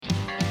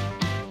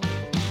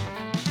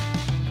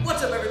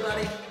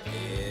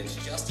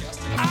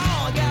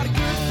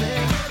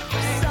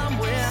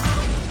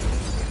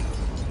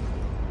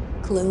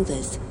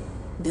Clovis,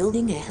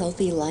 building a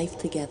healthy life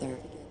together.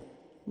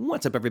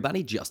 What's up,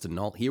 everybody? Justin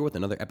Nault here with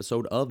another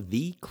episode of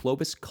the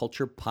Clovis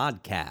Culture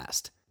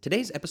Podcast.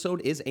 Today's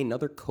episode is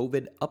another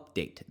COVID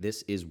update.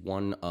 This is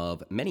one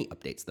of many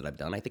updates that I've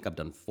done. I think I've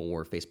done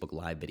 4 Facebook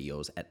Live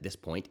videos at this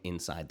point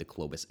inside the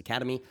Clovis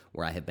Academy,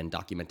 where I have been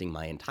documenting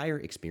my entire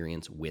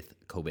experience with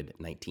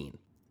COVID-19.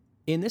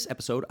 In this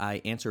episode, I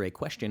answer a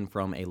question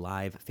from a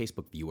live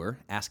Facebook viewer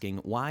asking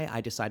why I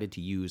decided to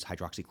use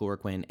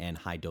hydroxychloroquine and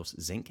high-dose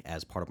zinc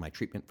as part of my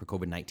treatment for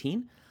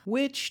COVID-19,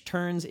 which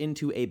turns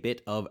into a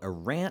bit of a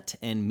rant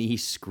and me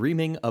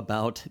screaming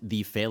about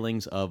the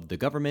failings of the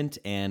government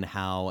and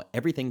how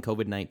everything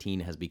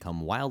COVID-19 has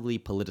become wildly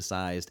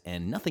politicized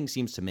and nothing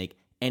seems to make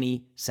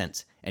any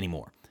sense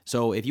anymore.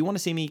 So if you want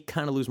to see me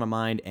kind of lose my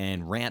mind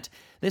and rant,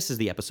 this is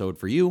the episode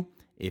for you.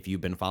 If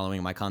you've been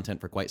following my content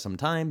for quite some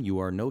time, you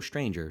are no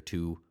stranger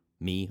to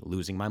me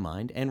losing my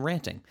mind and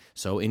ranting.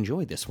 So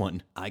enjoy this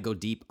one. I go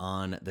deep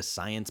on the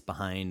science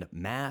behind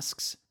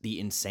masks, the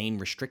insane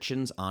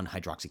restrictions on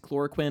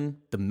hydroxychloroquine,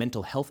 the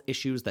mental health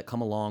issues that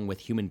come along with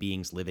human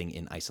beings living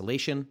in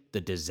isolation,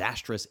 the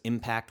disastrous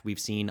impact we've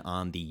seen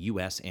on the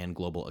US and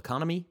global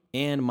economy,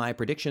 and my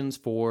predictions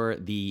for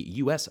the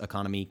US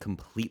economy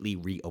completely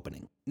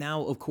reopening.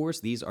 Now, of course,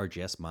 these are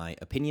just my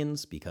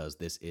opinions because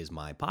this is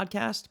my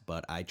podcast,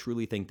 but I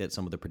truly think that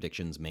some of the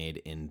predictions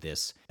made in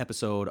this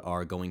episode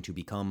are going to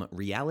become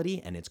reality,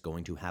 and it's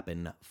going to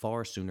happen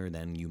far sooner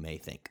than you may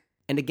think.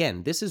 And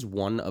again, this is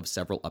one of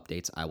several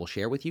updates I will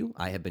share with you.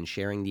 I have been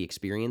sharing the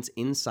experience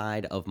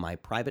inside of my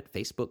private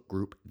Facebook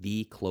group,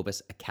 the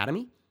Clovis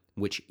Academy,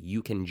 which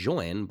you can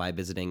join by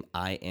visiting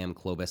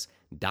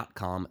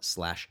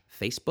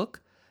iamclovis.com/Facebook.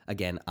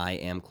 Again,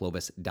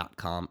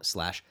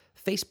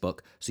 iamclovis.com/Facebook,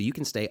 so you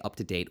can stay up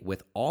to date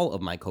with all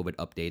of my COVID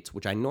updates,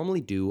 which I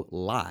normally do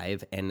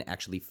live and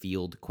actually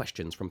field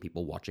questions from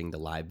people watching the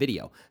live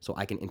video. So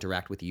I can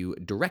interact with you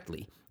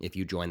directly if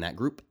you join that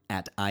group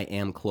at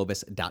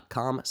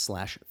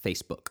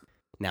iamclovis.com/Facebook.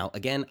 Now,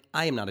 again,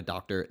 I am not a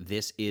doctor.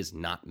 This is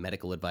not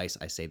medical advice.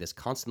 I say this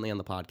constantly on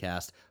the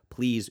podcast.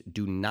 Please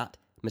do not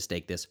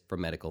mistake this for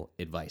medical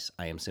advice.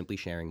 I am simply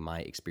sharing my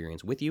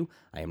experience with you.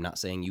 I am not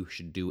saying you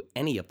should do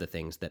any of the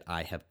things that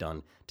I have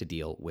done to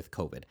deal with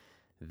COVID.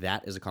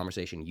 That is a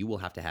conversation you will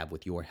have to have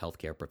with your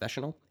healthcare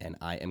professional, and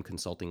I am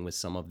consulting with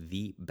some of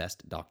the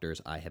best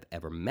doctors I have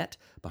ever met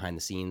behind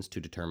the scenes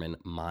to determine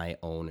my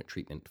own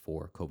treatment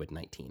for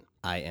COVID-19.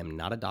 I am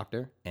not a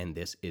doctor, and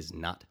this is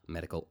not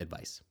medical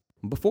advice.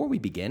 Before we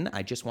begin,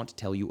 I just want to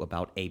tell you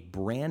about a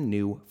brand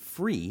new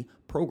free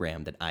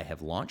program that I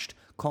have launched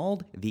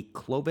called the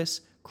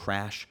Clovis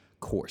Crash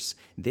Course.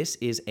 This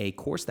is a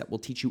course that will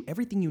teach you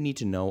everything you need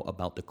to know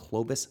about the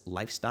Clovis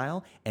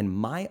lifestyle and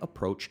my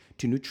approach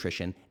to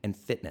nutrition and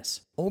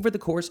fitness. Over the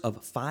course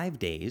of 5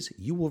 days,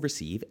 you will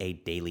receive a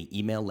daily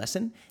email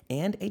lesson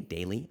and a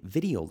daily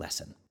video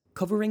lesson,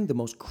 covering the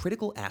most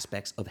critical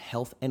aspects of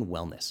health and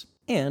wellness,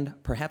 and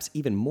perhaps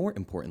even more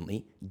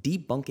importantly,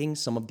 debunking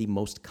some of the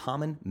most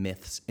common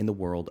myths in the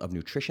world of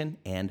nutrition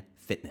and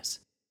fitness.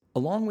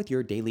 Along with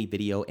your daily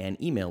video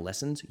and email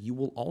lessons, you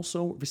will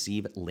also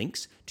receive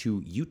links to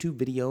YouTube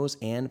videos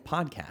and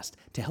podcasts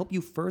to help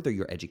you further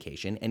your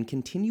education and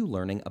continue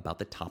learning about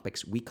the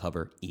topics we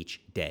cover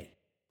each day.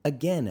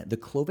 Again, the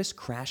Clovis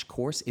Crash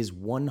Course is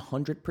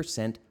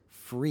 100%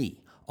 free.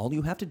 All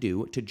you have to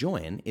do to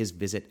join is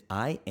visit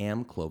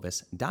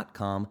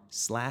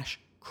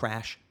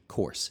iamclovis.com/crash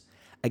course.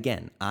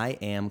 Again,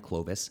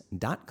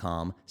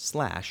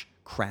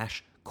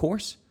 iamclovis.com/crash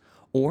course,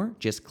 or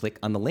just click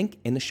on the link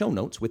in the show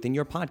notes within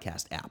your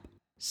podcast app.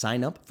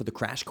 Sign up for the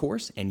crash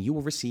course and you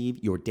will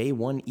receive your day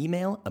 1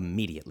 email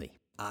immediately.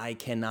 I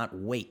cannot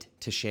wait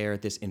to share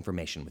this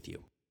information with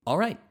you. All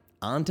right,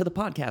 on to the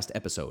podcast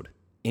episode.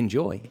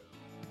 Enjoy.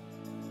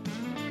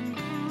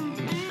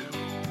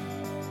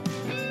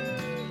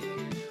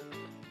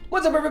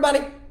 What's up,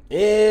 everybody?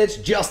 It's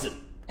Justin.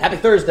 Happy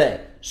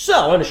Thursday.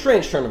 So, in a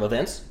strange turn of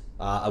events,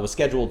 I was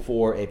scheduled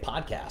for a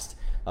podcast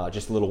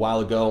just a little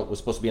while ago. It was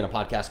supposed to be on a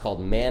podcast called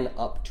Man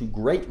Up to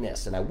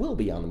Greatness, and I will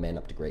be on the Man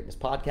Up to Greatness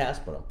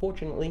podcast, but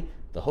unfortunately,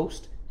 the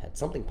host had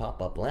something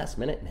pop up last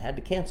minute and had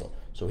to cancel.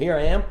 So here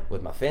I am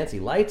with my fancy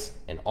lights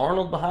and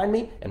Arnold behind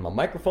me and my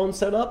microphone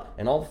set up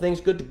and all the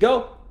things good to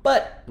go,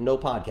 but no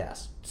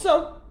podcast.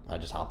 So I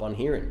just hop on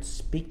here and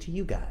speak to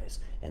you guys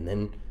and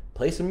then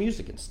play some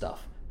music and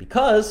stuff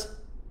because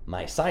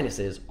my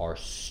sinuses are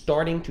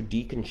starting to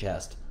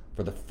decongest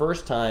for the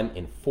first time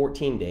in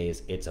 14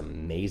 days. It's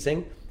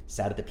amazing.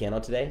 Sat at the piano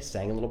today,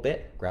 sang a little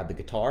bit, grabbed the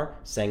guitar,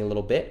 sang a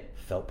little bit,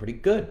 felt pretty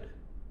good.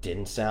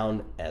 Didn't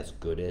sound as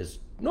good as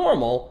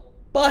normal,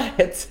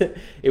 but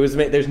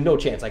there's no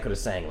chance I could have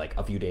sang like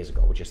a few days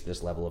ago with just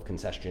this level of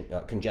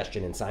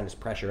congestion and sinus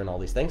pressure and all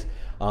these things.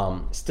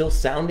 Still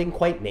sounding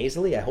quite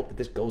nasally. I hope that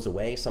this goes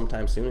away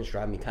sometime soon. It's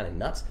driving me kind of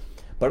nuts.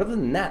 But other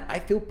than that, I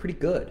feel pretty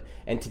good.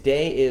 And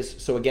today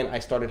so again, I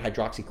started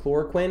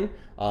hydroxychloroquine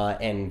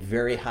and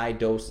very high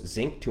dose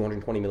zinc,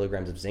 220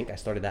 milligrams of zinc. I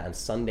started that on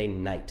Sunday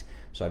night.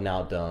 So I've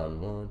now done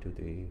 1, 2,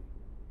 3,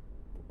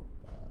 4,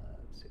 5,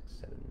 6,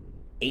 7,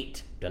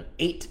 done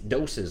eight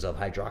doses of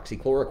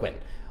hydroxychloroquine.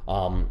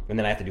 And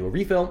then I have to do a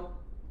refill.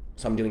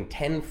 So I'm doing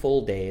 10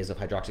 full days of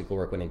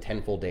hydroxychloroquine and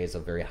 10 full days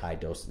of very high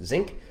dose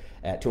zinc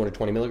at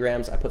 220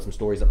 milligrams. I put some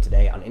stories up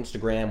today on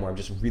Instagram where I'm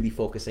just really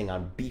focusing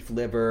on beef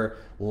liver,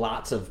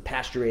 lots of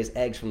pasture-raised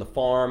eggs from the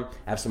farm.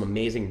 I have some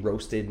amazing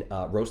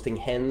roasting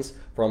hens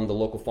from the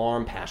local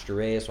farm,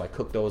 pasture-raised, so I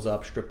cooked those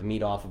up, stripped the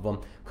meat off of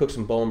them, cooked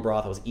some bone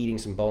broth. I was eating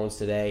some bones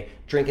today,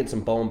 drinking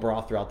some bone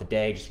broth throughout the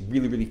day, just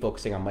really, really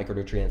focusing on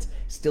micronutrients.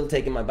 Still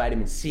taking my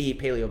vitamin C.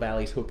 Paleo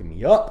Valley's hooking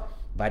me up.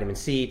 Vitamin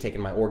C,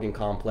 taking my organ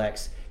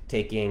complex,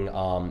 taking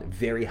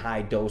very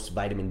high dose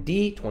vitamin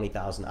D,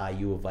 20,000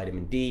 IU of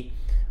vitamin D.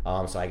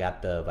 So I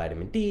got the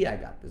vitamin D, I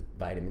got the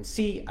vitamin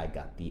C, I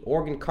got the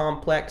organ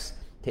complex,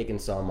 taking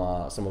some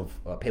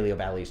of Paleo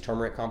Valley's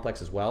turmeric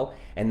complex as well.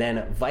 And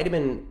then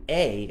vitamin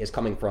A is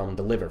coming from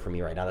the liver for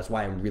me right now. That's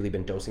why I've really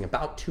been dosing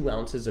about 2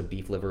 ounces of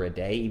beef liver a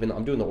day, even though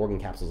I'm doing the organ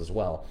capsules as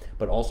well,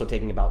 but also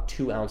taking about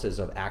 2 ounces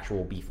of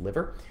actual beef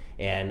liver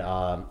and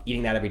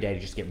eating that every day to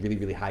just get really,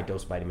 really high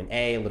dose vitamin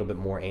A, a little bit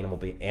more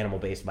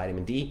animal-based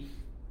vitamin D.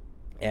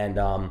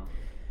 And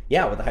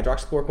yeah, with the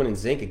hydroxychloroquine and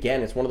zinc,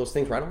 again, it's one of those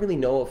things where I don't really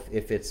know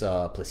if it's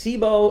a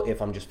placebo, if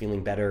I'm just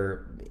feeling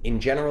better in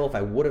general, if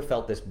I would have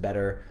felt this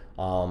better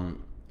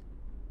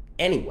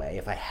anyway,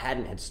 if I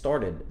hadn't had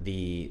started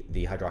the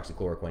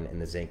hydroxychloroquine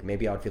and the zinc.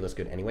 Maybe I would feel this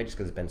good anyway, just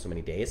because it's been so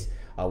many days.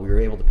 We were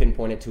able to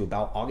pinpoint it to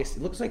about August.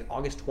 It looks like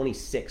August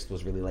 26th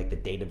was really like the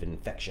date of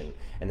infection,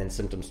 and then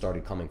symptoms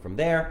started coming from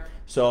there.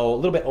 So a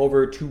little bit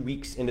over 2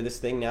 weeks into this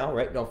thing now,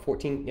 right? No,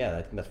 14, yeah,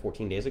 I think that's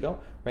 14 days ago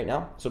right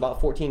now. So about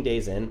 14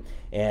 days in,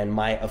 and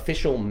my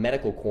official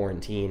medical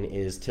quarantine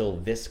is till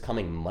this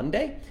coming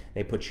Monday.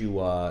 They put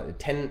you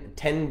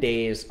 10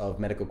 days of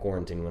medical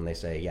quarantine when they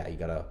say, yeah, you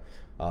gotta,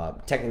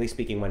 technically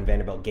speaking, when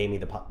Vanderbilt gave me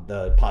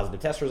the positive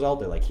test result,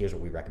 they're like, here's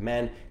what we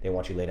recommend. They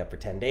want you laid up for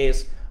 10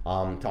 days.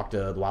 Talk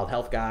to the Wild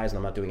Health guys, and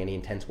I'm not doing any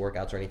intense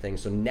workouts or anything.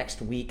 So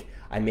next week,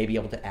 I may be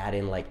able to add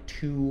in like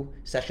 2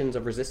 sessions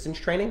of resistance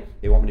training.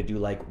 They want me to do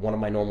like one of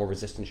my normal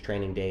resistance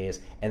training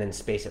days and then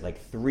space it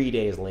like 3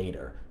 days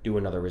later, do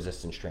another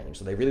resistance training.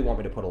 So they really want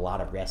me to put a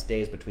lot of rest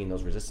days between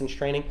those resistance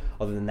training.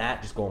 Other than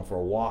that, just going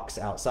for walks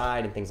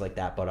outside and things like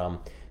that. But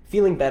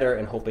feeling better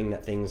and hoping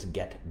that things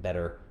get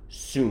better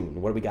soon.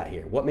 What do we got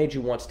here? What made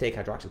you want to take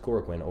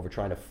hydroxychloroquine over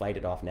trying to fight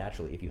it off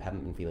naturally if you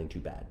haven't been feeling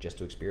too bad, just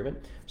to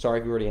experiment? Sorry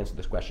if you already answered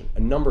this question. A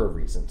number of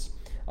reasons.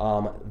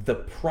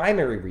 The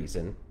primary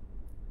reason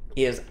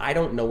is I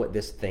don't know what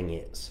this thing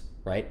is,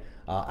 right?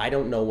 I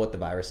don't know what the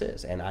virus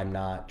is, and I'm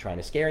not trying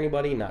to scare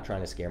anybody, not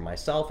trying to scare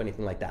myself,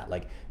 anything like that.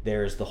 Like,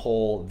 there's the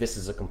whole this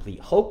is a complete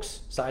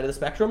hoax side of the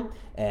spectrum,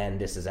 and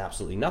this is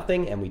absolutely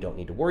nothing, and we don't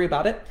need to worry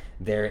about it.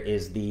 There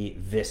is the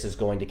this is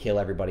going to kill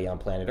everybody on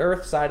planet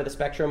Earth side of the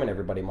spectrum, and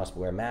everybody must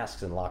wear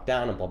masks and lock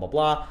down and blah, blah,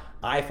 blah.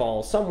 I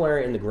fall somewhere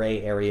in the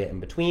gray area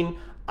in between.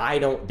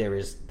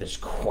 There's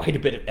quite a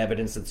bit of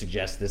evidence that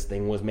suggests this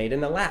thing was made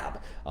in a lab.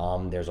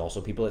 There's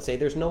also people that say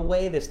there's no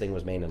way this thing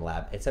was made in a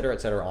lab, et cetera,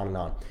 on and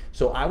on.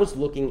 So I was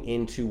looking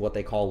into what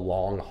they call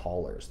long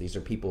haulers. These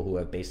are people who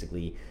have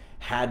basically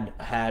had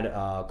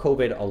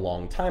COVID a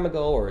long time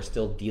ago or are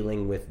still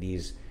dealing with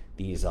these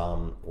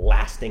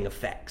lasting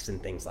effects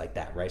and things like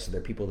that, right? So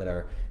there are people that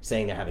are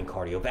saying they're having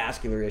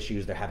cardiovascular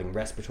issues, they're having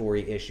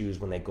respiratory issues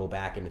when they go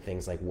back into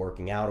things like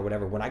working out or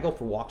whatever. When I go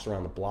for walks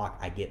around the block,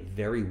 I get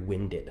very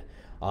winded.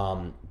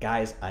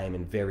 Guys, I am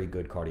in very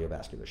good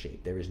cardiovascular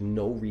shape. There is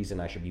no reason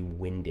I should be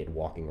winded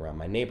walking around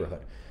my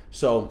neighborhood.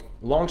 So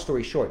long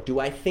story short, do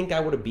I think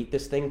I would have beat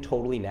this thing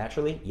totally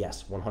naturally?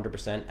 Yes,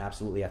 100%.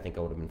 Absolutely, I think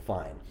I would have been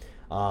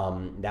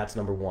fine. That's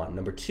number one.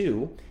 Number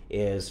two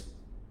is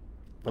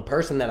the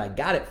person that I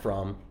got it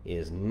from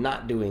is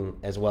not doing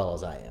as well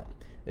as I am.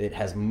 It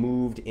has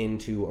moved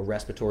into a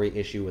respiratory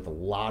issue with a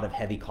lot of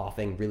heavy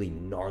coughing, really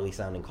gnarly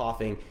sounding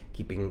coughing,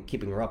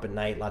 keeping her up at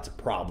night, lots of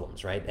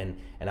problems, right? And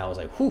I was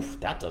like, whew,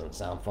 that doesn't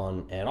sound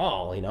fun at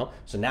all, you know?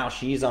 So now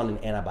she's on an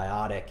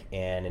antibiotic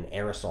and an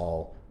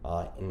aerosol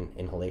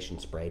inhalation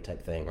spray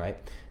type thing, right?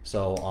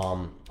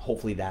 So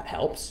hopefully that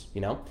helps, you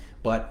know?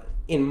 But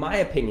in my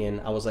opinion,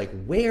 I was like,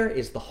 where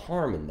is the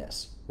harm in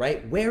this,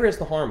 right? Where is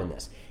the harm in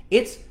this?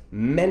 It's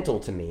mental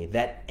to me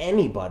that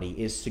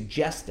anybody is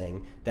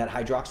suggesting that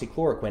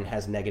hydroxychloroquine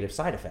has negative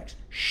side effects.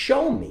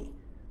 Show me.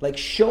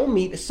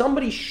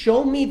 Somebody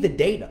show me the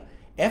data.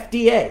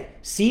 FDA,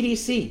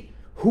 CDC,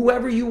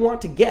 whoever you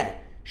want to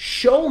get,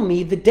 show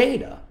me the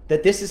data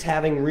that this is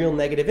having real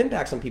negative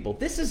impacts on people.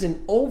 This is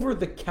an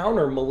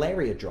over-the-counter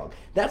malaria drug.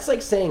 That's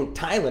like saying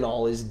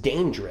Tylenol is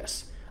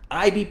dangerous.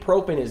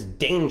 Ibuprofen is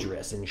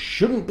dangerous and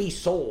shouldn't be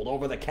sold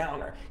over the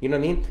counter. You know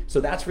what I mean? So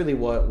that's really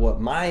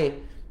what my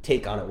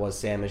take on it was,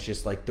 Sam, is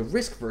just like the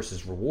risk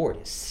versus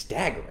reward is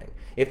staggering.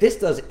 If this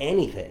does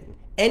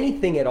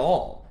anything at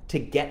all to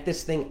get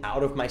this thing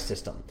out of my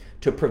system,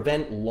 to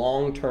prevent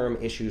long-term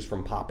issues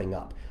from popping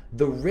up,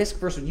 the risk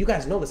versus, you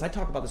guys know this, I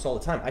talk about this all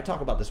the time. I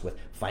talk about this with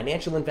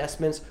financial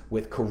investments,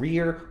 with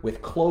career,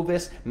 with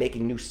Clovis,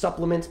 making new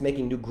supplements,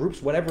 making new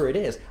groups, whatever it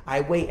is.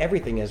 I weigh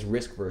everything as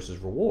risk versus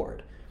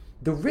reward.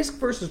 The risk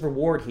versus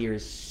reward here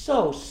is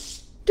so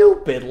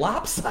stupid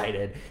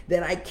lopsided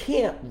that I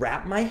can't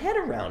wrap my head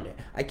around it.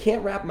 I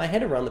can't wrap my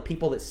head around the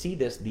people that see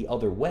this the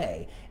other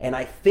way. And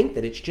I think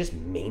that it's just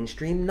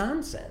mainstream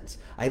nonsense.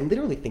 I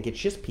literally think it's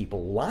just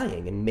people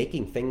lying and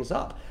making things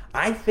up.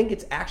 I think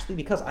it's actually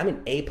because I'm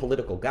an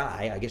apolitical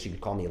guy. I guess you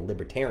could call me a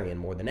libertarian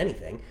more than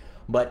anything.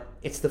 But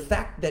it's the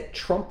fact that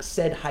Trump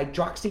said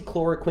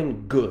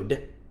hydroxychloroquine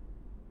good.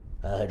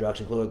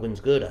 Hydroxychloroquine's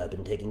good. I've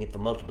been taking it for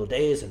multiple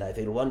days and I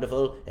feel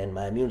wonderful and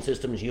my immune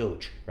system's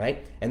huge,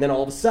 right? And then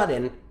all of a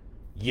sudden,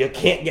 you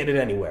can't get it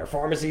anywhere.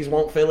 Pharmacies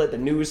won't fill it. The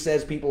news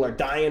says people are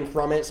dying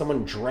from it.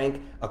 Someone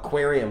drank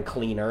aquarium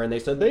cleaner and they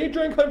said they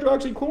drank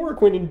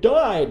hydroxychloroquine and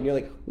died. And you're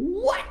like,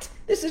 what?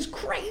 This is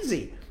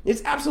crazy.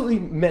 It's absolutely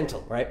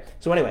mental, right?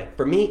 So anyway,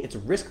 for me, it's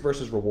risk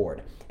versus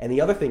reward. And the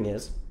other thing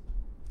is,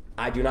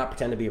 I do not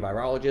pretend to be a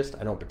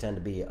virologist. I don't pretend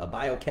to be a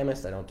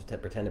biochemist. I don't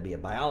pretend to be a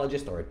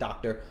biologist or a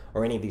doctor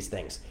or any of these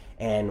things.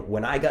 And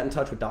when I got in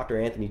touch with Dr.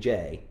 Anthony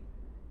J.,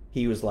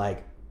 he was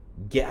like,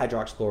 get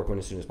hydroxychloroquine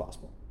as soon as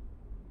possible.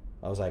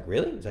 I was like,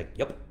 really? He's like,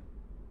 yep.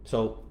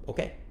 So,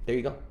 okay, there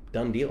you go.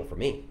 Done deal for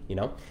me, you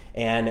know?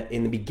 And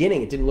in the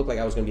beginning, it didn't look like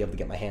I was going to be able to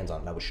get my hands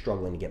on it. I was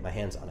struggling to get my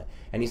hands on it.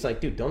 And he's like,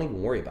 dude, don't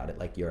even worry about it.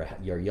 Like, you're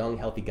a young,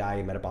 healthy guy,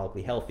 you're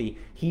metabolically healthy.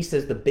 He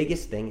says the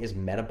biggest thing is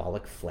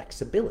metabolic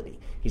flexibility.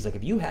 He's like,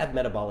 if you have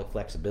metabolic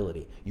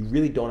flexibility, you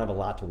really don't have a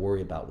lot to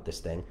worry about with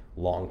this thing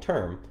long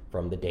term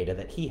from the data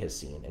that he has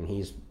seen. And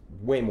he's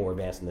way more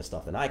advanced in this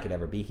stuff than I could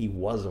ever be. He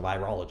was a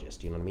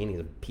virologist, you know what I mean? He's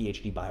a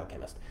PhD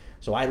biochemist.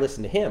 So I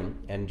listen to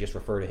him and just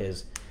refer to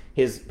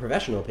his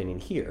professional opinion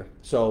here.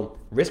 So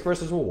risk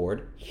versus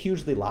reward,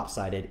 hugely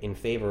lopsided in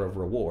favor of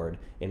reward,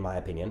 in my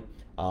opinion.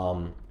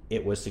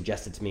 It was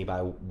suggested to me by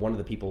one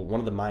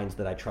of the minds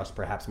that I trust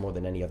perhaps more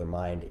than any other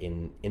mind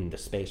in the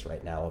space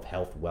right now of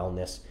health,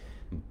 wellness,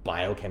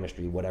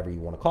 biochemistry, whatever you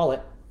want to call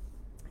it.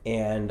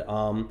 And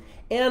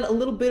a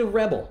little bit of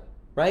rebel,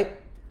 right?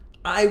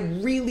 I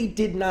really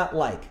did not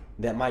like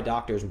that my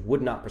doctors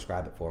would not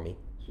prescribe it for me.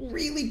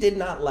 Really did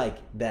not like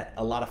that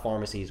a lot of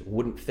pharmacies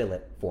wouldn't fill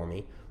it for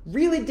me.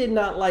 Really did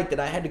not like that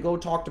I had to go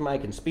talk to my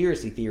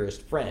conspiracy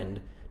theorist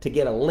friend to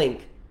get a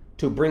link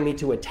to bring me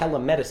to a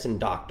telemedicine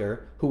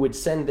doctor who would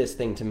send this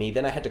thing to me.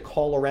 Then I had to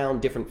call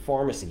around different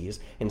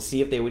pharmacies and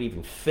see if they would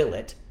even fill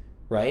it,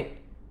 right?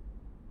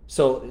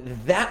 So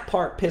that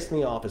part pissed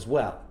me off as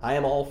well. I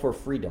am all for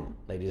freedom,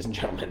 ladies and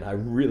gentlemen. I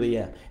really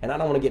am. And I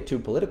don't want to get too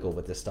political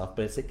with this stuff,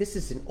 but it's like this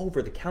is an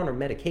over-the-counter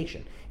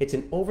medication. It's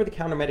an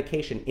over-the-counter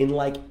medication in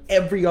like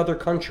every other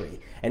country.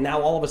 And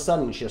now all of a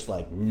sudden it's just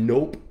like,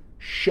 nope,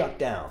 shut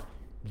down.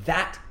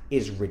 That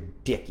is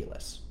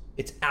ridiculous.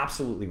 It's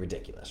absolutely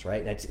ridiculous, right?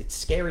 And it's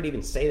scary to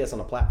even say this on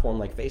a platform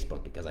like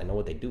Facebook because I know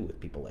what they do with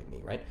people like me,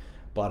 right?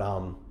 But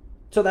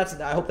so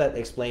I hope that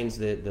explains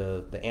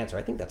the answer.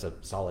 I think that's a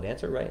solid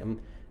answer, right?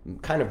 I'm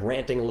kind of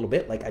ranting a little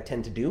bit like I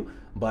tend to do,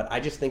 but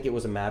I just think it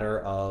was a matter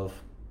of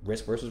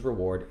risk versus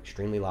reward,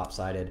 extremely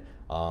lopsided.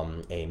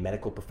 A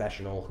medical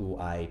professional who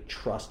I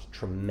trust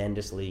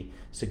tremendously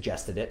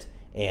suggested it,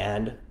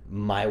 and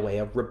my way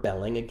of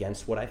rebelling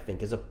against what I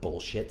think is a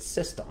bullshit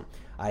system.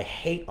 I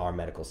hate our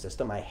medical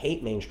system. I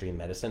hate mainstream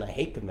medicine. I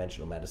hate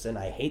conventional medicine.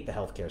 I hate the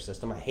healthcare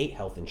system. I hate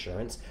health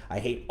insurance. I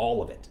hate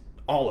all of it.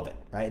 All of it,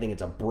 right? I think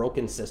it's a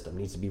broken system.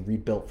 It needs to be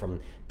rebuilt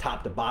from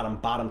top to bottom,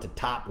 bottom to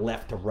top,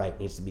 left to right. It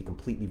needs to be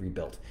completely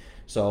rebuilt.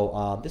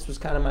 So this was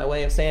kind of my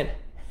way of saying,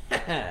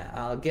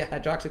 I'll get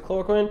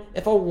hydroxychloroquine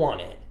if I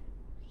want it.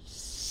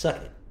 Suck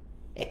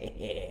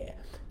it.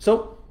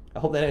 So I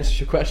hope that answers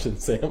your question,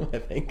 Sam, I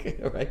think.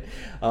 All right.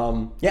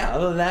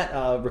 Other than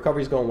that,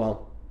 recovery's going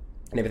well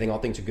and everything. All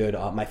things are good.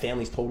 My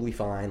family's totally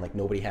fine. Like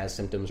nobody has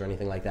symptoms or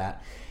anything like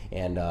that.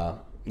 And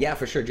yeah,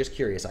 for sure. Just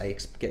curious. I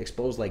get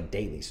exposed like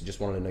daily, so just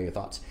wanted to know your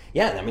thoughts.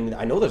 Yeah, I mean,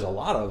 I know there's a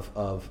lot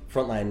of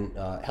frontline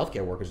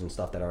healthcare workers and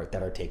stuff that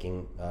are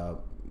taking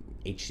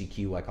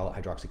HCQ, I call it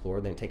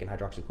hydroxychloroquine. They're taking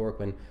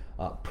hydroxychloroquine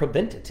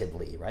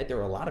preventatively, right? There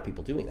are a lot of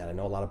people doing that. I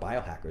know a lot of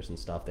biohackers and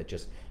stuff that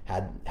just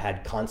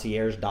had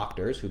concierge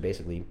doctors who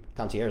basically,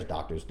 concierge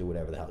doctors do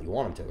whatever the hell you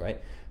want them to,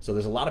 right? So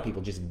there's a lot of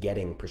people just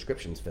getting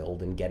prescriptions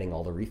filled and getting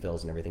all the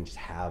refills and everything, just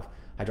have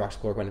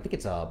hydroxychloroquine. I think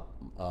it's a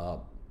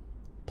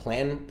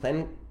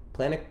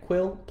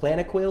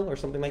Planaquil or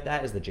something like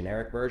that is the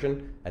generic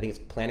version. I think it's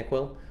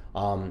Planaquil.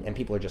 And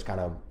people are just kind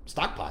of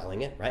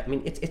stockpiling it, right? I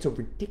mean, it's a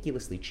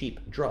ridiculously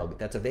cheap drug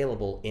that's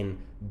available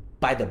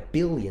by the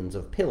billions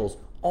of pills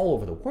all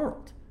over the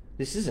world.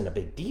 This isn't a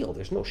big deal.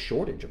 There's no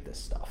shortage of this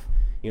stuff.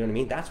 You know what I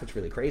mean? That's what's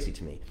really crazy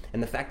to me.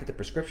 And the fact that the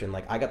prescription,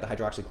 like I got the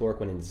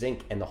hydroxychloroquine and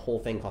zinc, and the whole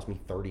thing cost me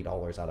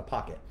 $30 out of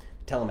pocket.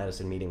 The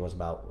telemedicine meeting was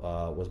about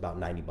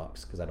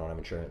 $90 because I don't have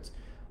insurance.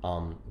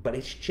 But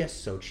it's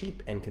just so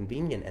cheap and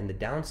convenient. And the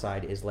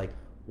downside is like,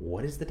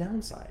 what is the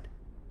downside?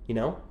 You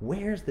know,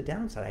 where's the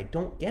downside? I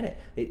don't get it.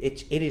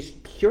 It is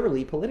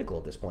purely political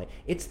at this point.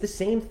 It's the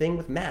same thing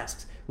with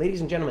masks.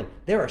 Ladies and gentlemen,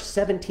 there are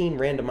 17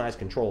 randomized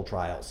control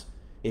trials.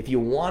 If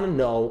you want to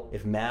know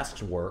if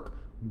masks work,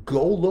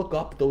 Go look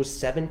up those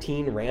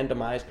 17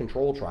 randomized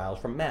control trials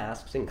for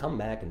masks and come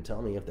back and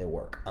tell me if they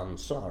work. I'm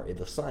sorry,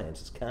 the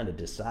science is kind of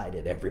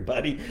decided,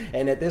 everybody.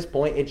 And at this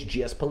point, it's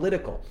just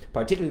political.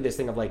 Particularly this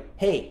thing of like,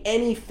 hey,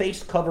 any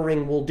face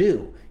covering will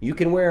do. You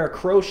can wear a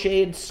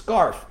crocheted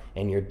scarf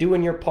and you're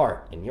doing your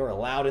part and you're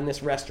allowed in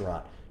this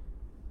restaurant.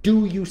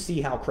 Do you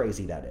see how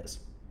crazy that is?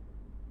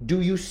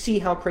 Do you see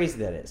how crazy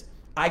that is?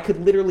 I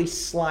could literally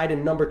slide a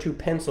number 2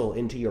 pencil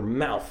into your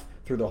mouth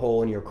through the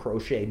hole in your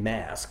crocheted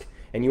mask.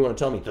 And you want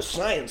to tell me the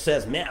science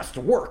says masks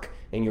work,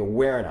 and you're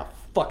wearing a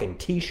fucking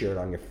t-shirt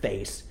on your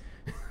face.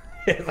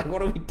 It's like,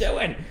 what are we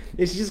doing?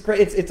 It's just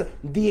crazy. It's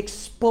the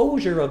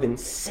exposure of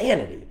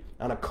insanity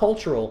on a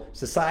cultural,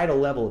 societal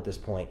level at this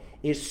point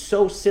is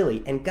so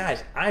silly. And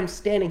guys, I'm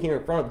standing here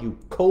in front of you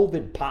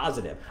COVID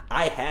positive.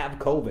 I have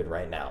COVID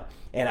right now.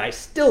 And I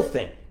still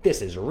think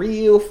this is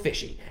real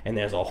fishy. And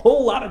there's a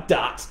whole lot of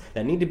dots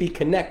that need to be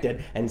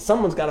connected. And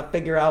someone's got to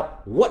figure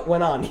out what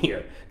went on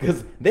here.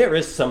 Because there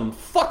is some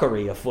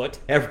fuckery afoot,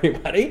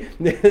 everybody.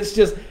 It's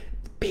just,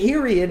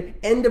 period,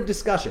 end of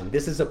discussion.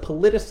 This is a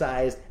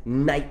politicized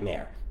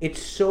nightmare.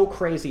 It's so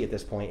crazy at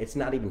this point. It's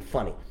not even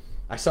funny.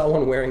 I saw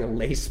one wearing a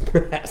lace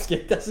mask.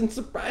 It doesn't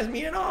surprise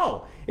me at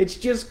all. It's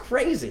just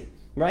crazy,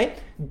 right?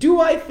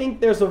 Do I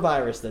think there's a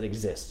virus that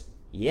exists?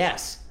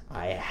 Yes,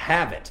 I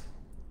have it.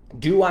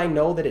 Do I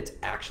know that it's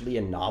actually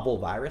a novel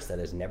virus that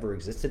has never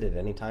existed at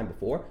any time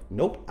before?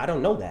 Nope, I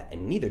don't know that,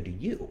 and neither do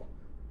you.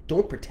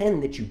 Don't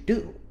pretend that you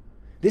do.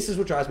 This is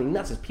what drives me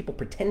nuts, is people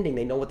pretending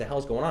they know what the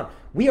hell's going on.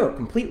 We are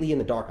completely in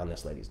the dark on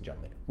this, ladies and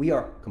gentlemen. We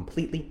are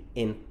completely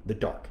in the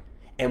dark.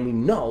 And we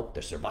know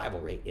the survival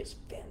rate is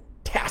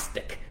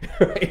fantastic,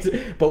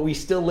 right? But we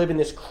still live in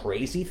this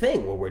crazy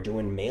thing where we're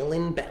doing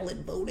mail-in ballot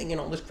voting and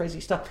all this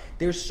crazy stuff.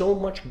 There's so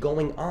much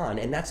going on,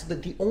 and that's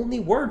the only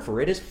word for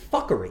it is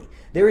fuckery.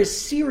 There is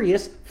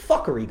serious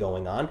fuckery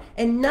going on,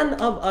 and none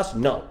of us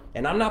know.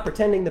 And I'm not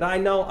pretending that I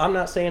know. I'm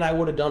not saying I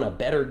would have done a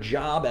better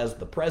job as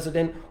the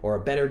president or a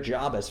better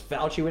job as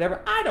Fauci,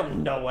 whatever. I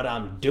don't know what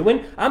I'm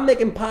doing. I'm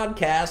making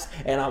podcasts,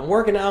 and I'm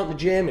working out in the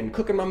gym and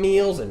cooking my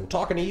meals and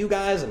talking to you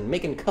guys and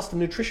making custom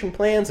nutrition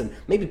plans and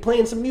maybe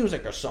playing some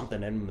music or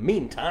something in the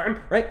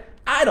meantime, right?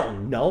 I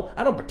don't know.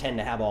 I don't pretend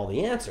to have all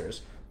the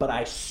answers, but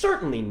I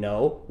certainly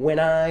know when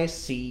I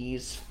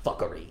sees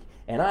fuckery.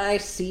 And I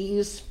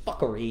sees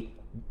fuckery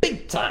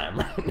big time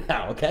right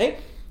now, okay?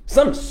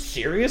 Some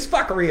serious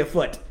fuckery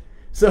afoot.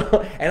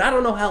 So, and I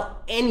don't know how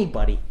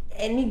anybody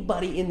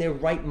in their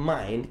right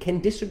mind can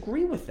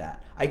disagree with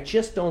that. I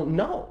just don't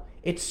know.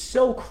 It's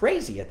so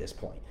crazy at this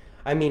point.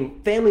 I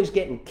mean, families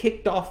getting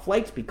kicked off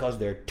flights because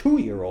their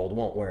 2-year-old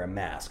won't wear a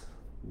mask.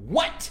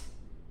 What?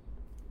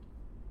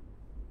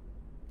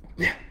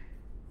 I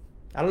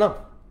don't know.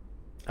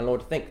 I don't know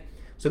what to think.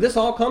 So this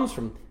all comes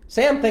from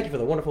Sam. Thank you for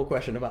the wonderful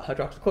question about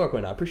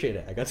hydroxychloroquine. I appreciate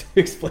it. I got to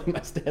explain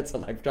my stance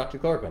on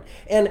hydroxychloroquine.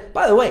 And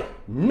by the way,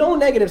 no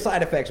negative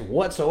side effects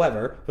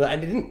whatsoever. But I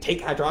didn't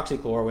take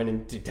hydroxychloroquine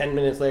and 10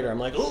 minutes later I'm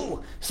like,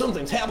 ooh,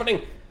 something's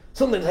happening.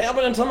 Something's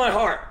happening to my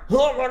heart.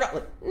 Oh my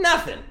God.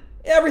 Nothing.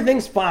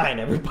 Everything's fine,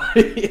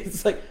 everybody.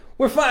 It's like,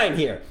 we're fine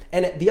here.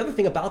 And the other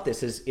thing about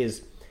this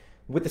is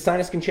with the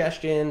sinus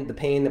congestion, the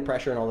pain, the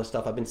pressure, and all this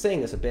stuff, I've been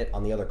saying this a bit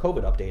on the other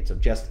COVID updates of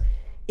just,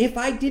 if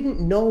I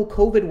didn't know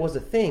COVID was a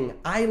thing,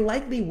 I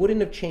likely wouldn't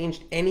have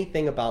changed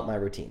anything about my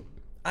routine.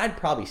 I'd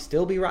probably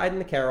still be riding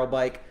the Carol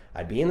bike.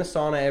 I'd be in the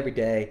sauna every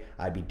day.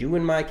 I'd be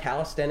doing my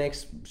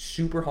calisthenics,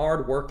 super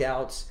hard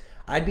workouts.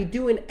 I'd be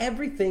doing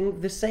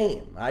everything the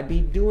same. I'd be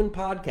doing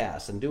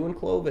podcasts and doing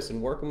Clovis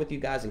and working with you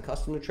guys in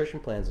custom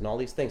nutrition plans and all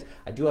these things.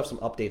 I do have some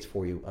updates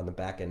for you on the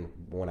back end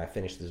when I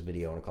finish this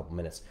video in a couple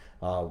minutes,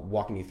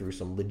 walking you through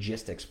some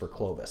logistics for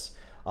Clovis.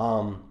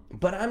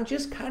 But I'm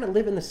just kind of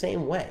living the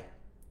same way.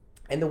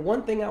 And the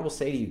one thing I will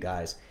say to you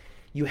guys,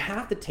 you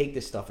have to take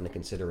this stuff into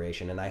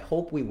consideration, and I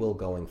hope we will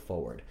going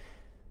forward.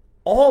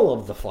 All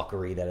of the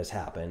fuckery that has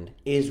happened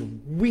is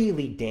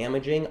really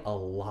damaging a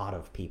lot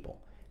of people.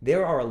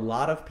 There are a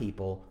lot of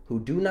people who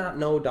do not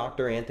know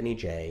Dr. Anthony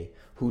J,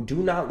 who do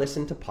not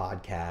listen to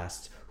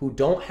podcasts, who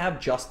don't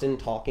have Justin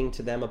talking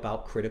to them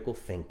about critical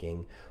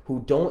thinking,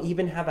 who don't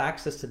even have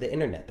access to the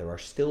internet. There are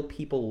still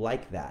people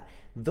like that.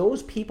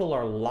 Those people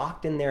are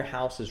locked in their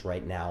houses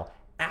right now,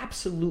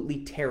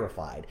 absolutely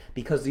terrified,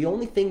 because the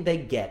only thing they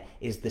get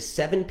is the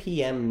 7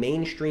 p.m.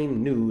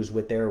 mainstream news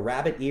with their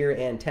rabbit ear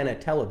antenna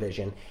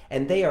television,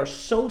 and they are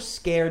so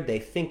scared they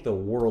think the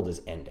world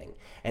is ending.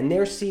 And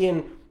they're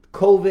seeing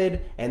COVID,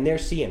 and they're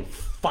seeing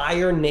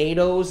fire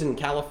nados in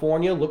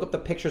California. Look up the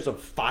pictures of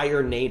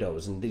fire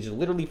nados, and these are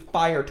literally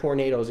fire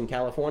tornadoes in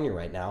California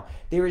right now.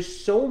 There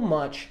is so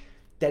much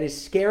that is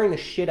scaring the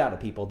shit out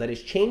of people, that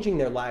is changing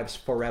their lives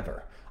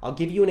forever. I'll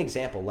give you an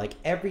example. Like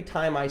every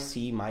time I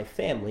see my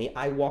family,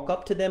 I walk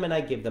up to them and I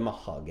give them a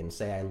hug and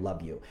say, I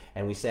love you.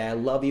 And we say, I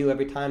love you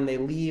every time they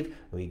leave.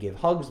 We give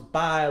hugs,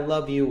 bye, I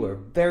love you. We're a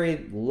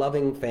very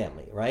loving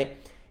family, right?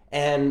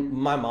 And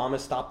my mom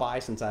has stopped by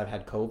since I've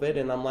had COVID,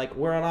 and I'm like,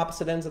 we're on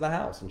opposite ends of the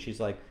house. And she's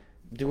like,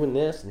 doing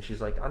this, and she's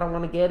like, I don't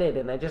want to get it,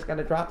 and I just got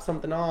to drop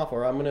something off,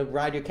 or I'm going to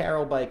ride your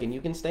Carol bike, and you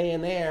can stay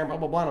in there, blah,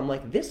 blah, blah. And I'm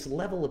like, this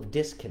level of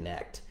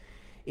disconnect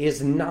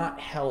is not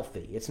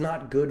healthy. It's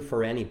not good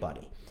for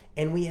anybody.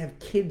 And we have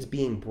kids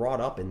being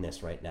brought up in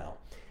this right now.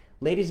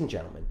 Ladies and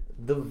gentlemen,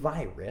 the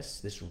virus,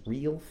 this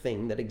real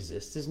thing that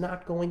exists, is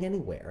not going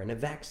anywhere, and a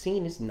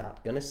vaccine is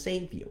not going to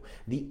save you.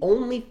 The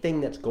only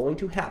thing that's going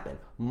to happen,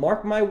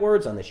 mark my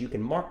words on this, you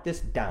can mark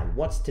this down.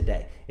 What's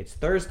today? It's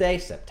Thursday,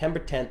 September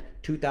 10th,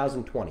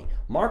 2020.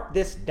 Mark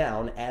this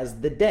down as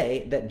the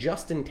day that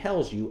Justin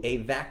tells you a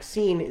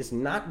vaccine is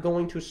not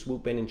going to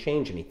swoop in and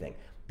change anything.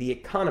 The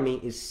economy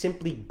is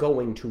simply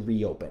going to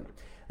reopen.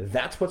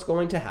 That's what's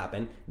going to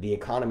happen. The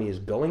economy is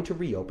going to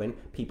reopen.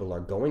 People are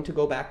going to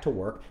go back to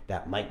work.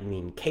 That might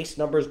mean case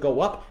numbers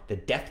go up. The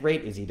death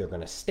rate is either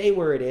going to stay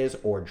where it is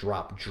or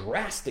drop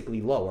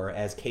drastically lower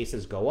as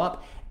cases go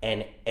up,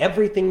 and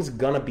everything's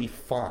going to be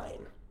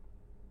fine.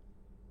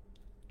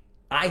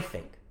 I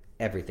think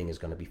everything is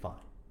going to be fine.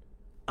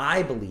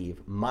 I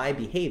believe my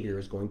behavior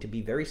is going to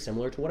be very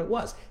similar to what it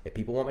was. If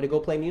people want me to go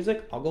play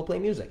music, I'll go play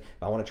music.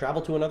 If I want to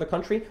travel to another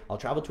country, I'll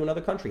travel to another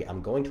country.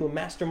 I'm going to a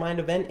mastermind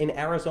event in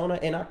Arizona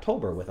in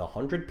October with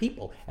 100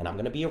 people, and I'm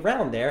going to be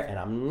around there, and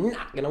I'm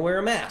not going to wear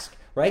a mask,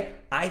 right?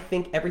 I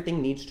think everything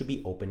needs to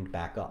be opened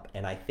back up,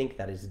 and I think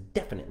that is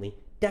definitely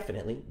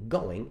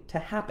going to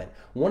happen.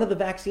 One of the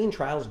vaccine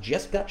trials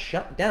just got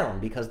shut down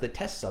because the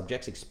test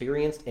subjects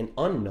experienced an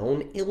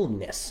unknown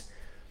illness.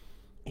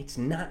 It's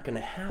not going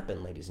to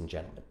happen, ladies and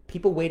gentlemen.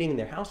 People waiting in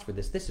their house for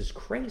this is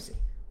crazy,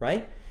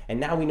 right? And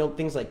now we know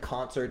things like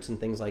concerts and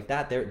things like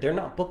that, they're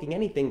not booking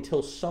anything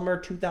till summer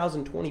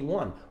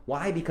 2021.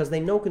 Why? Because they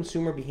know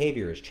consumer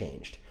behavior has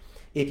changed.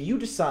 If you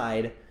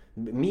decide,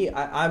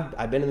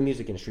 I've been in the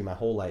music industry my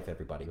whole life,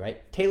 everybody,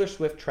 right? Taylor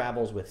Swift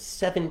travels with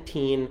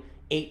 17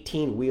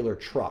 18-wheeler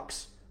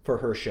trucks for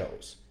her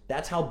shows.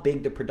 That's how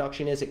big the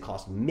production is. It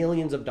costs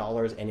millions of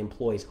dollars and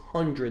employs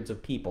hundreds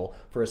of people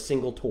for a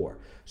single tour.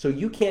 So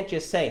you can't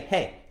just say,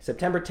 hey,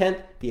 September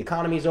 10th, the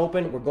economy's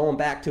open, we're going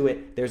back to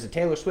it. There's a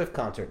Taylor Swift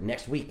concert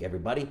next week,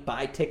 everybody.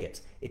 Buy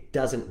tickets. It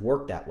doesn't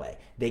work that way.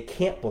 They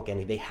can't book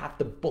any. They have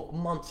to book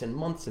months and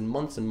months and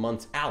months and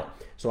months out.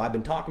 So I've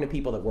been talking to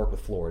people that work with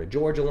Florida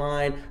Georgia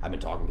Line. I've been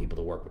talking to people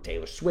that work with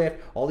Taylor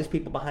Swift. All these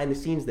people behind the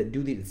scenes that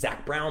do the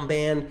Zach Brown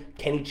Band,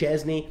 Kenny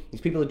Chesney.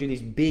 These people that do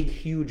these big,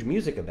 huge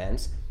music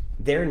events.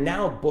 They're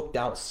now booked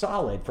out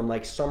solid from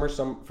like summer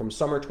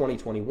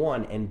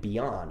 2021 and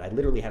beyond. I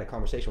literally had a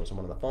conversation with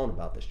someone on the phone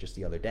about this just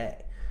the other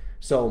day.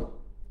 So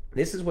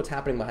this is what's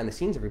happening behind the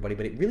scenes, everybody,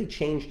 but it really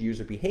changed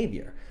user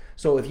behavior.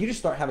 So if you just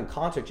start having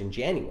concerts in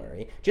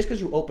January, just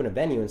because you open a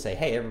venue and say,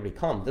 hey, everybody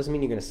come, doesn't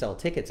mean you're going to sell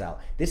tickets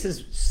out. This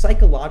has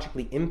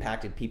psychologically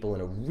impacted people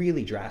in a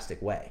really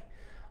drastic way.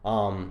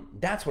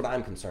 That's what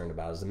I'm concerned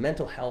about, is the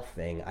mental health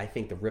thing. I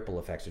think the ripple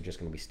effects are just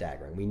going to be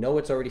staggering. We know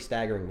it's already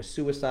staggering with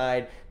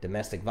suicide,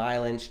 domestic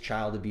violence,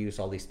 child abuse,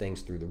 all these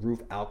things through the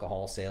roof,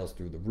 alcohol sales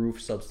through the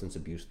roof, substance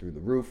abuse through the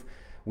roof.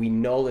 We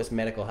know this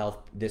mental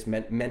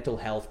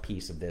health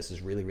piece of this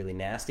is really, really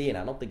nasty, and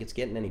I don't think it's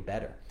getting any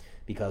better.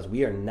 Because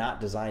we are not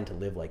designed to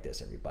live like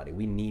this, everybody.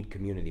 We need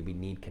community. We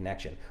need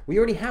connection. We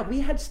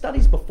had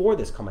studies before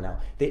this coming out.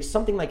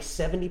 Something like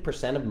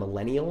 70% of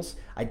millennials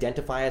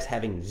identify as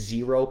having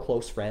zero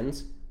close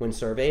friends when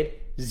surveyed.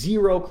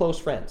 Zero close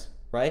friends,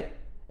 right?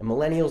 And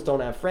millennials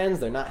don't have friends.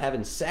 They're not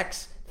having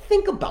sex.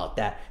 Think about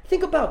that.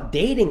 Think about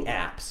dating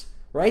apps,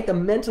 right? The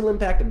mental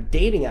impact of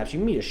dating apps. You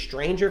meet a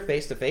stranger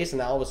face to face, and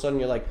now all of a sudden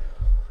you're like,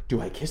 do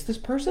I kiss this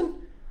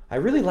person? I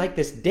really like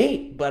this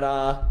date,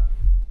 but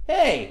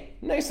hey,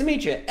 nice to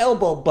meet you.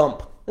 Elbow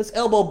bump. Let's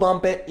elbow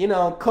bump it. You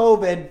know,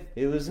 COVID.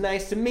 It was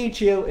nice to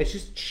meet you. It's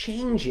just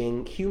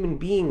changing human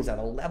beings at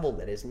a level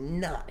that is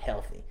not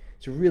healthy.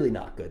 It's really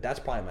not good. That's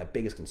probably my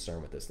biggest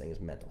concern with this thing, is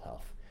mental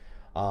health.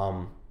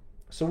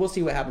 So we'll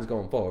see what happens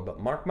going forward. But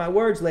mark my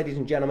words, ladies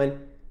and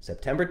gentlemen,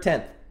 September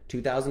 10th,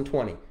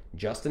 2020,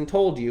 Justin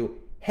told you,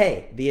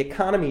 hey, the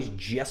economy's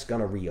just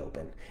going to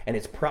reopen. And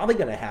it's probably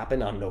going to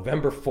happen on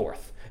November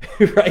 4th.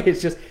 Right?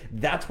 It's just,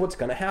 that's what's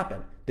going to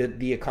happen.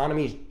 The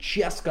economy is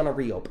just going to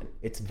reopen.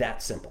 It's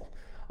that simple.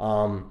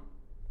 I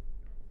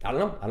don't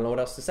know what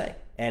else to say.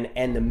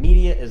 And the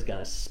media is going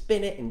to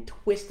spin it and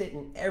twist it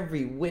in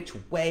every which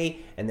way,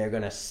 and they're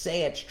going to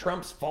say it's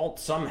Trump's fault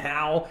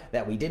somehow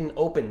that we didn't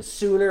open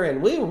sooner,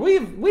 and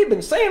we've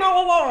been saying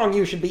all along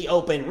you should be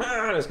open.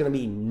 It's going to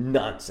be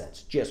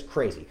nonsense, just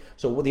crazy.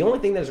 So the only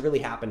thing that has really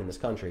happened in this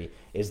country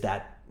is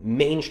that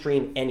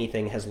mainstream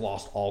anything has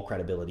lost all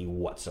credibility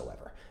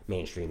whatsoever.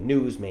 Mainstream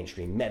news,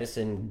 mainstream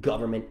medicine,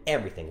 government,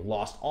 everything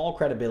lost all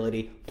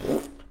credibility.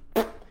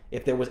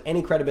 If there was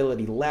any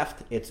credibility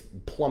left, it's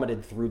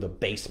plummeted through the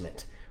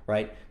basement,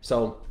 right?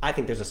 So I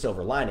think there's a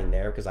silver lining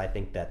there, because I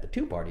think that the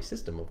two-party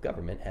system of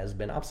government has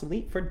been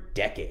obsolete for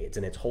decades,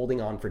 and it's holding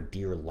on for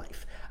dear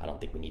life. I don't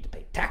think we need to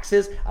pay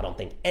taxes. I don't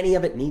think any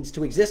of it needs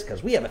to exist,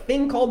 because we have a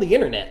thing called the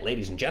internet,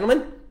 ladies and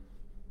gentlemen.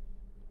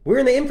 We're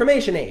in the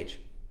information age,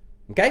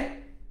 okay?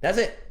 That's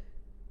it.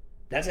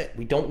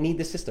 We don't need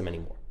the system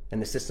anymore,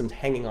 and the system's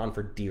hanging on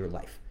for dear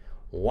life.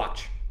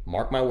 Watch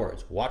Mark my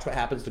words. Watch what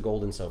happens to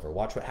gold and silver.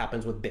 Watch what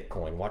happens with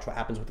Bitcoin. Watch what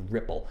happens with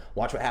Ripple.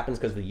 Watch what happens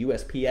because the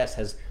USPS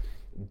has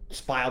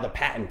filed a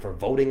patent for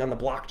voting on the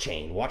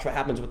blockchain. Watch what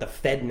happens with the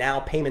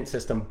FedNow payment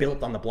system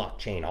built on the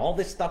blockchain. All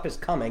this stuff is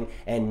coming,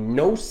 and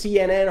no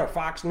CNN or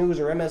Fox News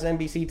or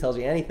MSNBC tells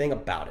you anything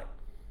about it.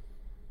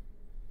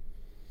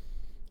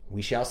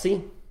 We shall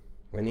see.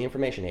 We're in the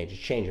information age. It's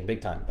changing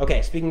big time.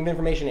 Okay, speaking of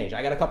information age,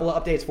 I got a couple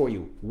of updates for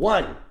you.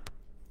 One,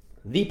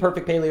 the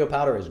Perfect Paleo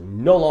Powder is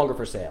no longer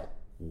for sale.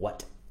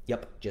 What?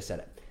 Yep, just said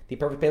it. The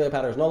Perfect Paleo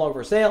Powder is no longer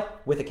for sale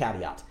with a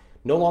caveat.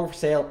 No longer for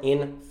sale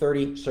in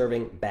 30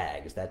 serving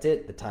bags. That's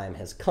it. The time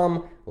has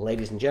come.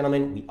 Ladies and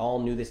gentlemen, we all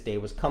knew this day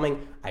was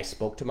coming. I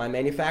spoke to my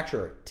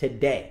manufacturer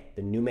today,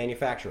 the new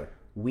manufacturer.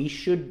 We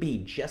should be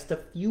just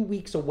a few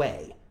weeks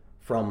away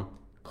from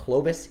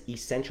Clovis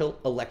Essential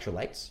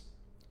Electrolytes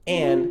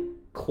and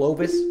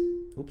Clovis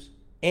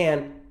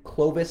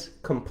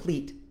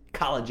Complete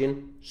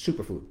Collagen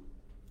Superfood.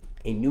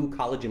 A new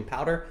collagen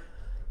powder.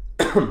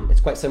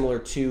 It's quite similar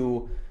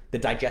to the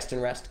Digest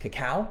and Rest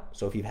cacao.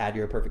 So if you've had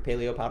your Perfect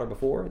Paleo powder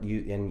before,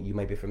 you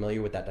might be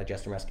familiar with that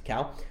Digest and Rest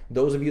cacao.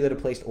 Those of you that have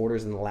placed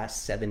orders in the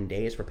last 7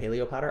 days for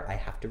paleo powder, I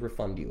have to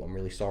refund you. I'm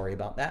really sorry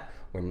about that.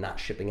 We're not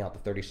shipping out the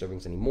 30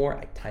 servings anymore.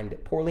 I timed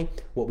it poorly.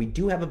 What we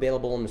do have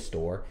available in the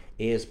store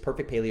is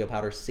Perfect Paleo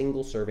Powder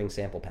single serving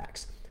sample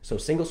packs. So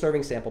single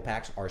serving sample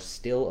packs are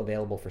still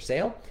available for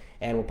sale.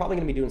 And we're probably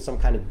going to be doing some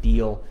kind of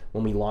deal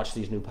when we launch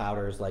these new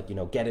powders, like,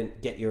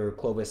 get your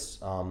Clovis,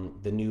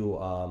 the new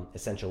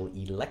Essential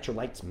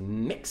Electrolytes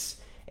mix,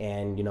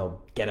 and,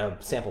 get a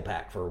sample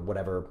pack for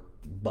whatever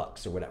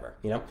bucks or whatever,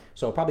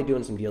 So probably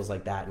doing some deals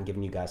like that and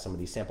giving you guys some of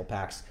these sample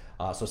packs.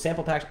 So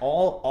sample packs,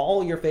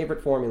 all your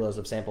favorite formulas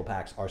of sample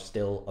packs are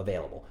still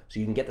available. So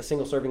you can get the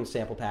single serving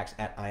sample packs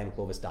at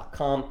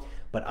iamclovis.com.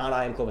 But on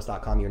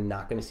iamclovis.com, you're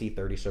not going to see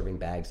 30 serving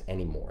bags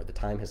anymore. The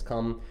time has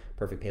come.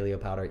 Perfect Paleo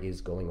Powder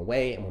is going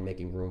away, and we're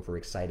making room for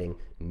exciting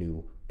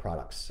new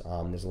products.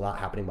 There's a lot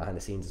happening behind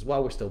the scenes as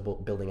well. We're still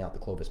building out the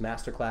Clovis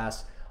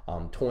Masterclass,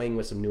 toying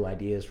with some new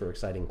ideas for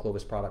exciting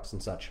Clovis products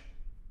and such.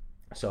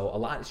 So a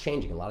lot is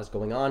changing. A lot is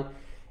going on.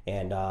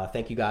 And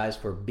thank you guys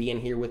for being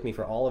here with me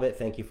for all of it.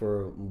 Thank you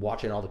for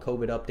watching all the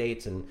COVID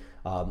updates. And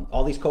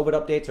all these COVID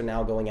updates are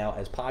now going out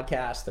as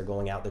podcasts. They're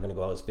going to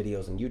go out as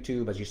videos on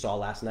YouTube. As you saw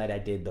last night, I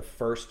did the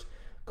first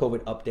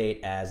COVID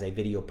update as a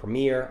video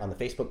premiere on the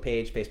Facebook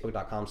page,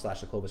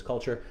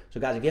 facebook.com/theclovisculture. So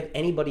guys, if you have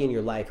anybody in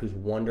your life who's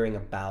wondering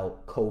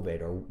about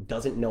COVID or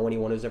doesn't know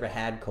anyone who's ever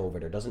had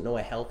COVID or doesn't know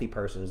a healthy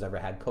person who's ever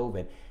had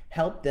COVID,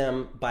 help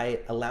them by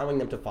allowing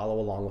them to follow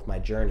along with my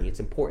journey. It's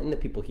important that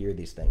people hear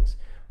these things.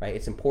 Right?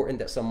 It's important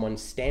that someone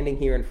standing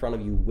here in front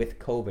of you with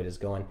COVID is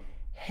going,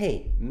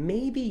 hey,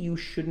 maybe you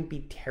shouldn't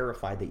be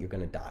terrified that you're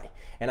going to die.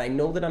 And I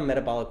know that I'm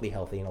metabolically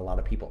healthy and a lot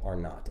of people are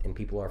not, and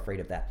people are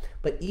afraid of that.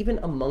 But even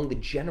among the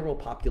general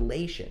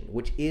population,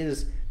 which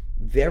is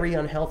very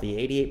unhealthy,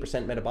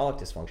 88% metabolic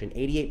dysfunction,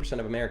 88%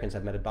 of Americans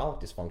have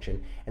metabolic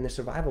dysfunction, and the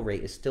survival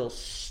rate is still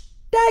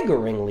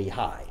staggeringly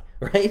high,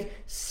 right?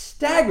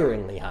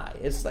 Staggeringly high.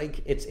 It's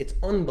like, it's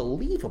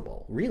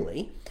unbelievable,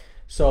 really.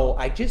 So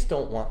I just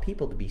don't want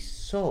people to be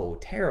so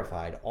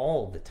terrified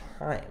all the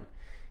time,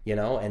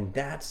 and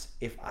that's,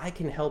 if I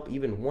can help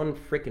even one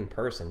freaking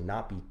person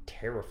not be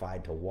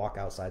terrified to walk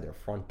outside their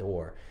front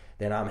door,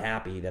 then I'm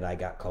happy that I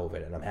got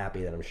COVID and I'm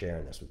happy that I'm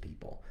sharing this with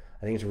people.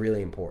 I think it's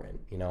really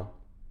important,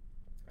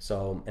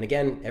 So, and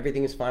again,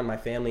 everything is fine. My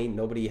family,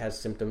 nobody has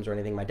symptoms or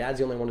anything. My dad's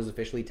the only one who's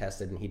officially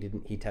tested, and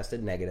he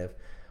tested negative.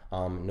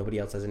 Nobody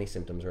else has any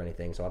symptoms or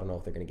anything, so I don't know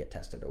if they're going to get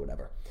tested or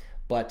whatever.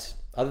 But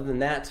other than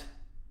that,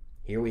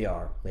 here we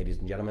are, ladies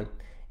and gentlemen,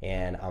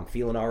 and I'm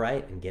feeling all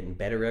right and getting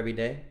better every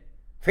day.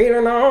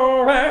 Feeling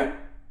all right,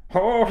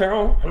 oh,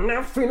 I'm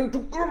not feeling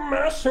too good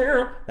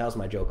myself. That was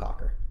my Joe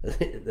Cocker.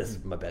 This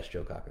is my best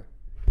Joe Cocker.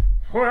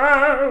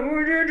 Why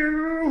would you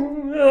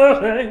do the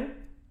thing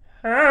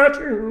I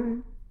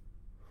do?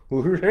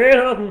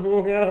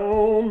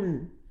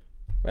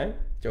 Right?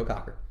 Joe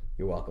Cocker,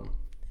 you're welcome.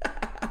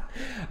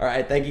 All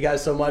right, thank you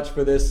guys so much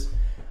for this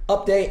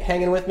update,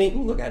 hanging with me.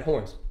 Ooh, look, I had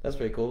horns. That's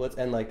pretty cool. Let's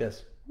end like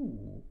this.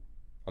 Ooh.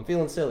 I'm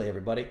feeling silly,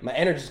 everybody. My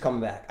energy's coming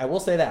back. I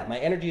will say that. My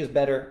energy is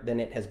better than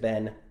it has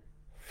been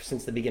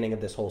since the beginning of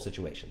this whole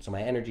situation. So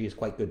my energy is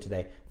quite good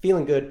today.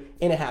 Feeling good,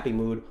 in a happy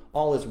mood,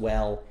 all is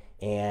well,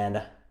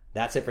 and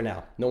that's it for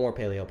now. No more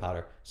paleo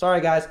powder. Sorry,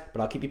 guys,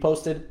 but I'll keep you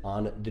posted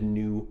on the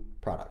new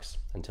products.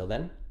 Until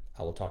then,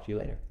 I will talk to you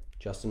later.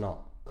 Justin Alt,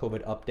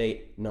 COVID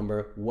update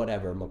number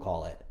whatever we'll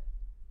call it.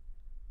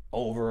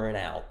 Over and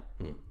out.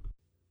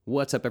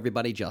 What's up,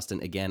 everybody?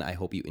 Justin again. I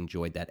hope you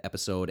enjoyed that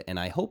episode, and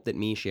I hope that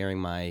me sharing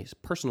my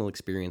personal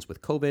experience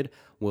with COVID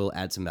will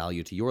add some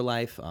value to your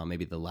life,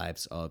 maybe the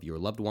lives of your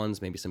loved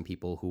ones, maybe some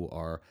people who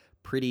are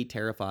pretty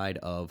terrified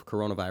of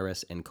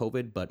coronavirus and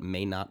COVID, but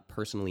may not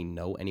personally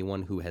know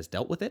anyone who has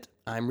dealt with it.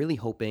 I'm really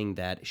hoping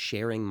that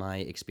sharing my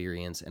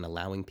experience and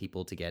allowing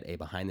people to get a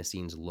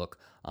behind-the-scenes look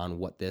on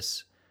what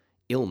this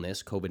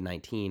illness,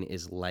 COVID-19,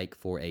 is like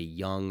for a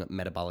young,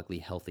 metabolically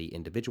healthy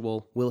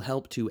individual will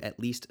help to at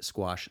least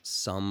squash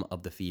some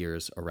of the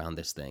fears around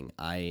this thing.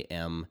 I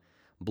am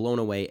blown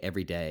away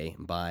every day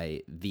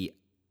by the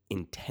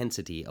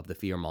intensity of the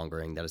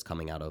fear-mongering that is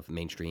coming out of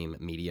mainstream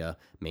media,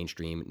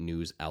 mainstream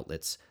news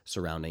outlets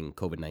surrounding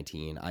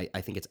COVID-19.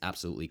 I think it's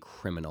absolutely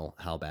criminal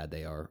how bad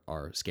they are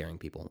scaring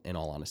people, in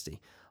all honesty,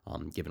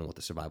 given what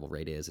the survival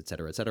rate is, et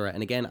cetera, et cetera.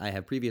 And again, I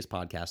have previous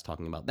podcasts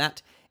talking about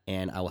that,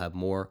 and I will have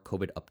more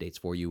COVID updates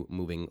for you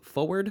moving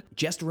forward.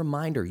 Just a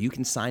reminder, you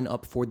can sign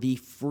up for the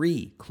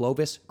free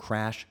Clovis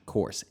Crash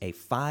Course, a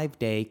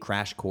 5-day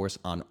crash course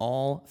on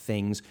all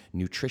things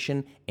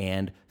nutrition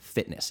and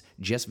fitness.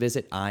 Just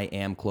visit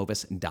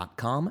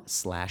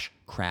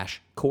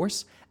iamclovis.com/crash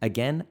course.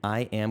 Again,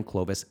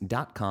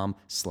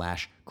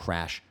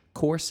 iamclovis.com/crash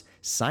course.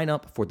 Sign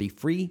up for the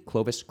free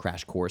Clovis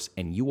Crash Course,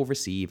 and you will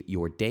receive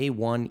your day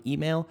one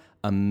email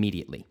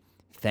immediately.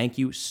 Thank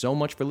you so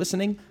much for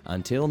listening.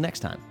 Until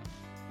next time.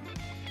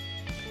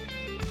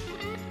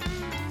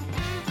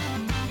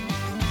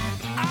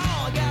 Oh,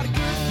 I got a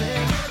good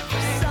thing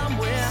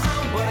somewhere,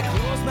 but I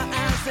closed my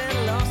eyes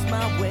and lost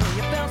my way.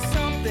 I felt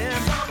something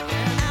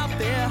out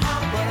there,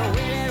 but I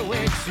waited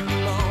way too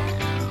long.